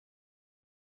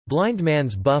Blind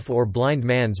man's buff or blind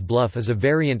man's bluff is a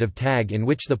variant of tag in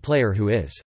which the player who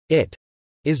is it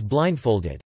is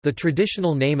blindfolded. The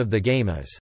traditional name of the game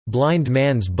is blind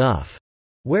man's buff,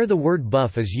 where the word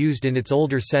buff is used in its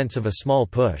older sense of a small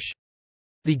push.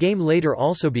 The game later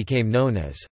also became known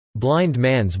as blind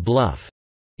man's bluff.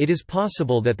 It is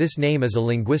possible that this name is a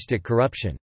linguistic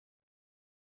corruption.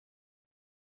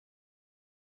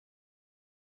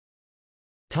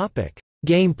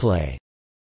 Gameplay.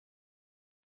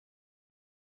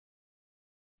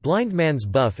 Blind man's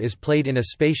buff is played in a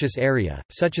spacious area,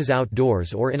 such as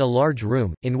outdoors or in a large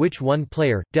room, in which one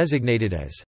player, designated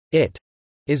as it,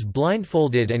 is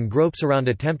blindfolded and gropes around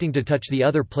attempting to touch the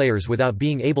other players without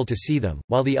being able to see them,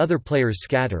 while the other players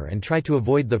scatter and try to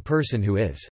avoid the person who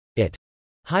is it,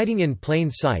 hiding in plain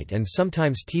sight and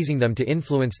sometimes teasing them to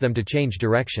influence them to change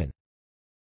direction.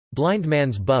 Blind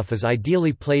man's buff is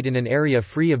ideally played in an area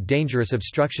free of dangerous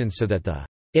obstructions so that the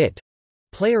it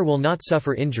player will not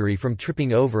suffer injury from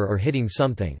tripping over or hitting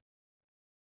something.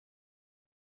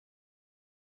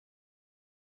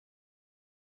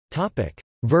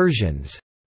 Versions.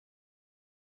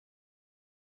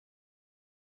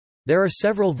 There are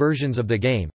several versions of the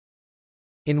game.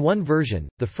 In one version,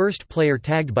 the first player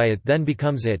tagged by it then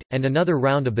becomes it, and another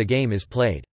round of the game is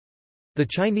played. The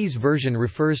Chinese version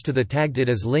refers to the tagged it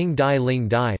as ling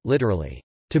dai, literally,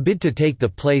 to bid to take the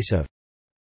place of.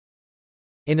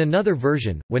 In another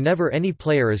version, whenever any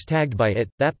player is tagged by it,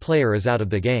 that player is out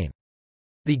of the game.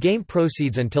 The game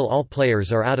proceeds until all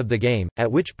players are out of the game, at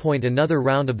which point another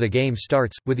round of the game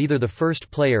starts, with either the first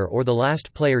player or the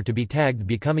last player to be tagged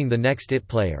becoming the next it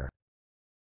player.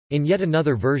 In yet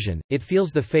another version, it feels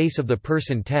the face of the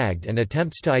person tagged and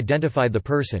attempts to identify the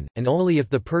person, and only if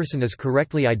the person is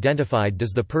correctly identified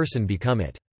does the person become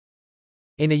it.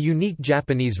 In a unique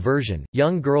Japanese version,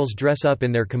 young girls dress up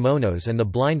in their kimonos and the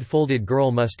blindfolded girl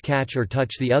must catch or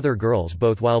touch the other girls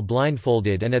both while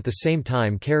blindfolded and at the same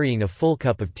time carrying a full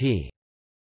cup of tea.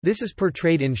 This is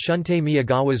portrayed in Shunte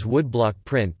Miyagawa's woodblock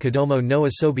print Kodomo no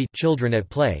Asobi Children at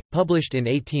Play, published in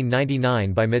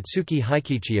 1899 by Mitsuki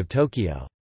Heikichi of Tokyo.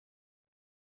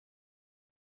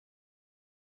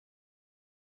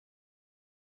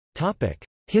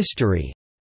 History.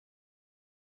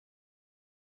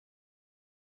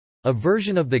 A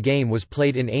version of the game was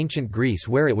played in ancient Greece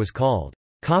where it was called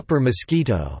copper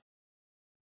mosquito.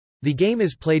 The game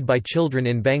is played by children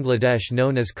in Bangladesh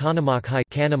known as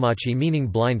kanamachi, meaning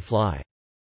blind fly.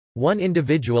 One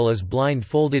individual is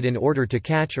blindfolded in order to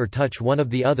catch or touch one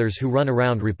of the others who run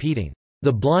around repeating,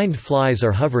 "The blind flies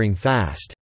are hovering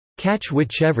fast. Catch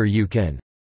whichever you can."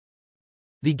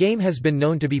 The game has been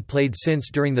known to be played since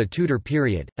during the Tudor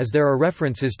period, as there are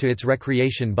references to its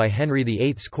recreation by Henry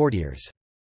VIII's courtiers.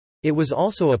 It was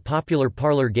also a popular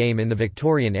parlour game in the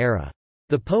Victorian era.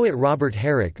 The poet Robert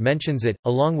Herrick mentions it,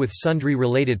 along with sundry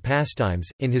related pastimes,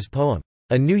 in his poem,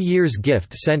 A New Year's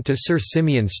Gift Sent to Sir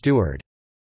Simeon Steward.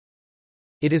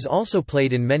 It is also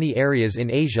played in many areas in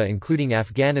Asia including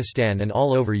Afghanistan and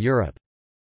all over Europe.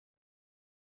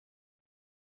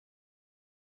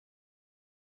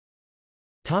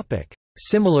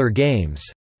 Similar games.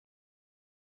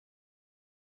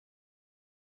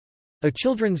 A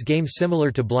children's game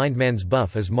similar to Blind Man's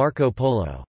Buff is Marco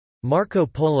Polo. Marco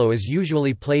Polo is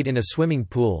usually played in a swimming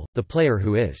pool. The player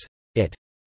who is it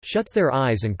shuts their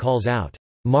eyes and calls out,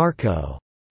 "Marco,"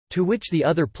 to which the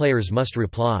other players must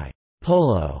reply,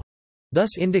 "Polo,"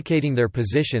 thus indicating their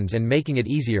positions and making it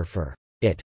easier for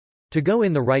it to go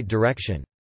in the right direction.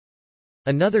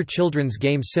 Another children's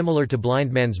game similar to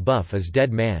Blind Man's Buff is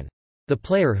Dead Man. The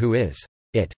player who is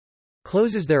it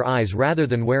closes their eyes rather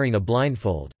than wearing a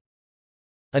blindfold.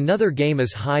 Another game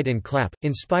is Hide and Clap,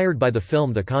 inspired by the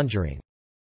film The Conjuring.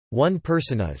 One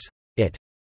person is it,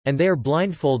 and they are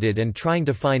blindfolded and trying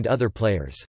to find other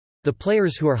players. The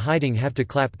players who are hiding have to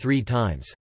clap 3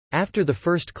 times. After the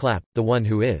first clap, the one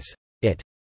who is it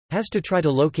has to try to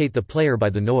locate the player by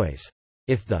the noise.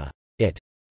 If the it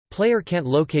player can't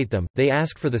locate them, they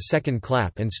ask for the second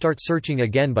clap and start searching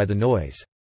again by the noise.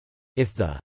 If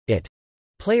the it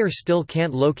player still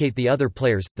can't locate the other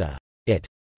players, the it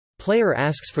player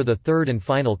asks for the third and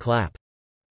final clap.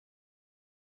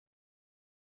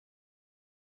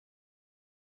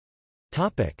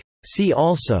 See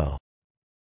also: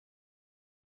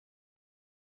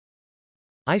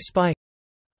 I Spy,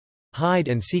 Hide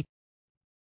and Seek,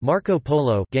 Marco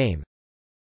Polo game,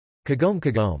 Kagome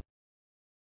Kagome.